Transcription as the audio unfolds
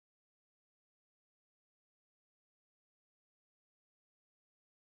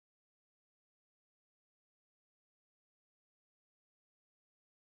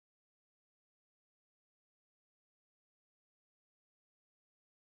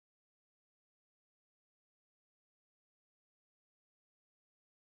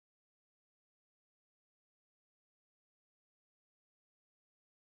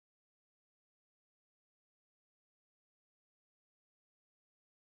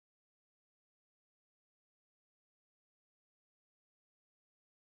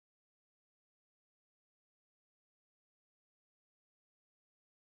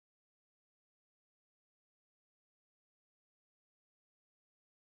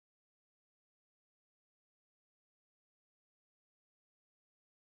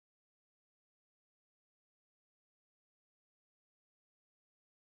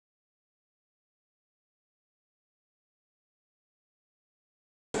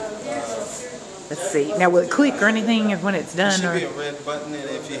Let's see. Now, will it click or anything when it's done? There should be a red button, and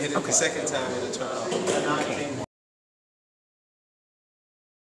if you hit it the second time, it'll turn off. Okay.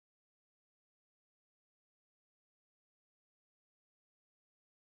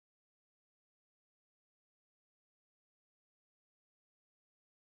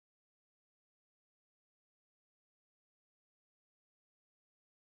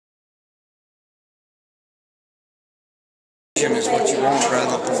 Is what you want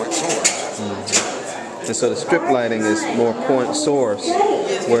rather than point source. And so the strip lighting is more point source,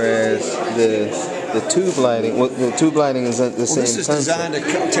 whereas the tube lighting, well, the tube lighting is at the same This is concept.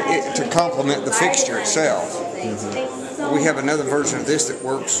 designed to complement the fixture itself. We have another version of this that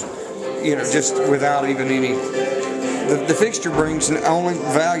works, just without even any. The fixture brings the only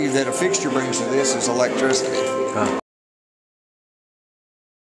value that a fixture brings to this is electricity.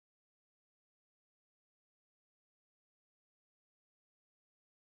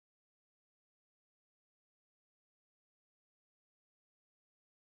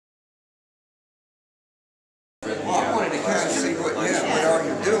 I wanted to kind of see what all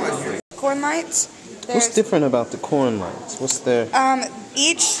you're doing here. Corn lights. What's different about the corn lights? What's their...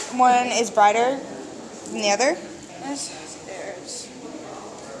 Each one is brighter than the other. There's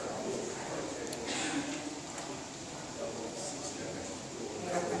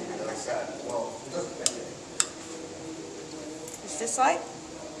this light.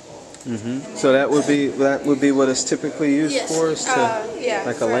 So that would be what it's typically used for, is to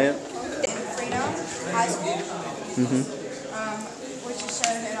like a lamp. Freedom High School, which is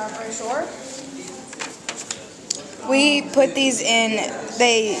shown in our brochure. We put these in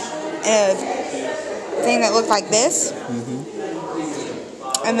thing that looked like this,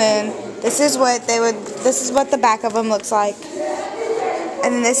 and then this is what the back of them looks like,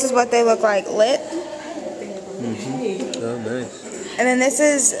 and then this is what they look like lit. Oh, nice. And then this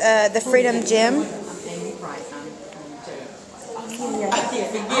is the Freedom Gym.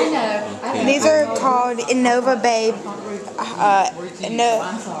 These are called Innova Bay,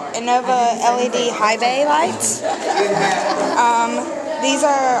 Innova LED High Bay lights. These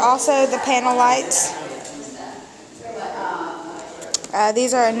are also the panel lights.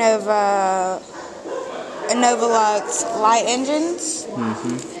 These are Innova Lux light engines.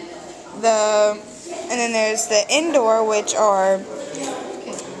 And then there's the indoor, which are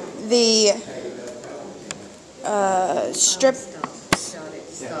the strip,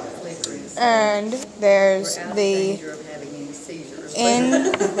 and there's the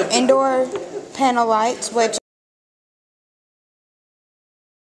indoor panel lights, which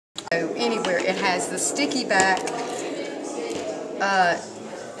anywhere. It has the sticky back,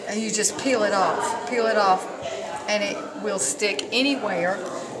 and you just peel it off, and it will stick anywhere.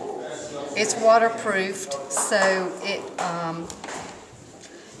 It's waterproofed, so it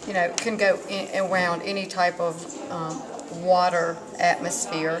can go around any type of water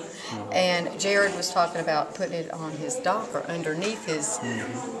atmosphere. And Jared was talking about putting it on his dock or underneath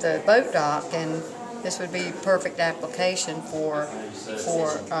the boat dock, and this would be perfect application for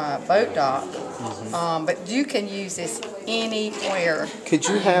boat dock. But you can use this anywhere. Could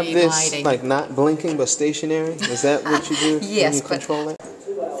you have this like not blinking but stationary? Is that what you do? Yes, when you control it?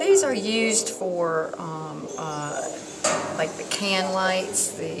 These are used for like the can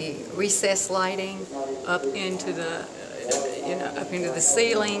lights, the recess lighting up into the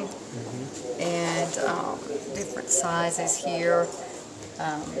ceiling, and different sizes here.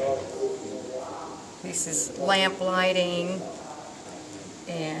 This is lamp lighting,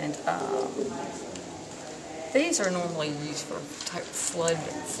 and these are normally used for type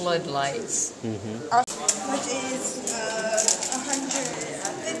floodlights. which is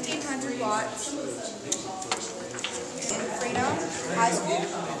 1,500 watts. In Freedom High School,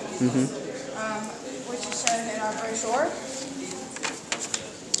 which is shown in our brochure.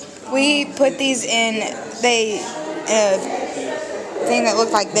 We put these in thing that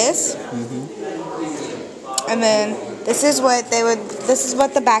looked like this, and then this is what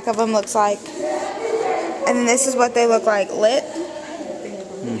the back of them looks like, and then this is what they look like lit.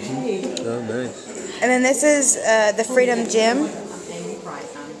 Oh, nice. And then this is the Freedom Gym.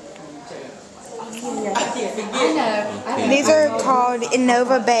 These are called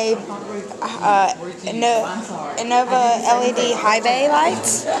Innova Bay, Innova LED High Bay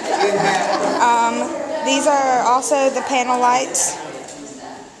lights. These are also the panel lights.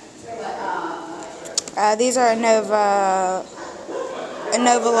 These are Innova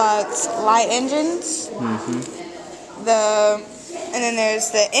Lux light engines. And then there's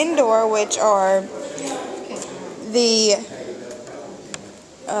the indoor, which are the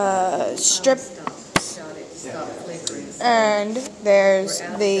strip, and there's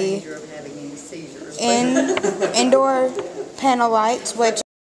the indoor panel lights, which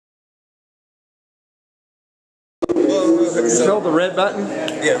Control the red button.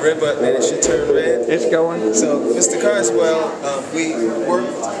 Yeah, red button, and it should turn red. It's going. So, Mr. Carswell, we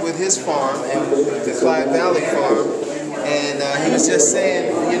worked with his farm, and the Clyde Valley farm, and he was just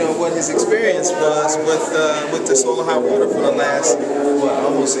saying, you know, what his experience was with the solar hot water for the last,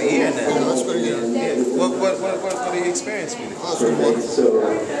 almost a year now. Yeah, it's been a year. Yeah. What are your experience with it? Oh, it's been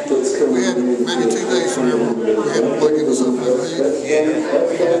wonderful. We had maybe 2 days whenever we had to plug into something that we need. Yeah.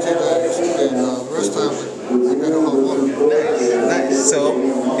 Maybe 2 days, and the rest of the time we got a whole water. Nice. So,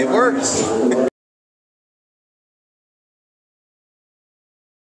 it works.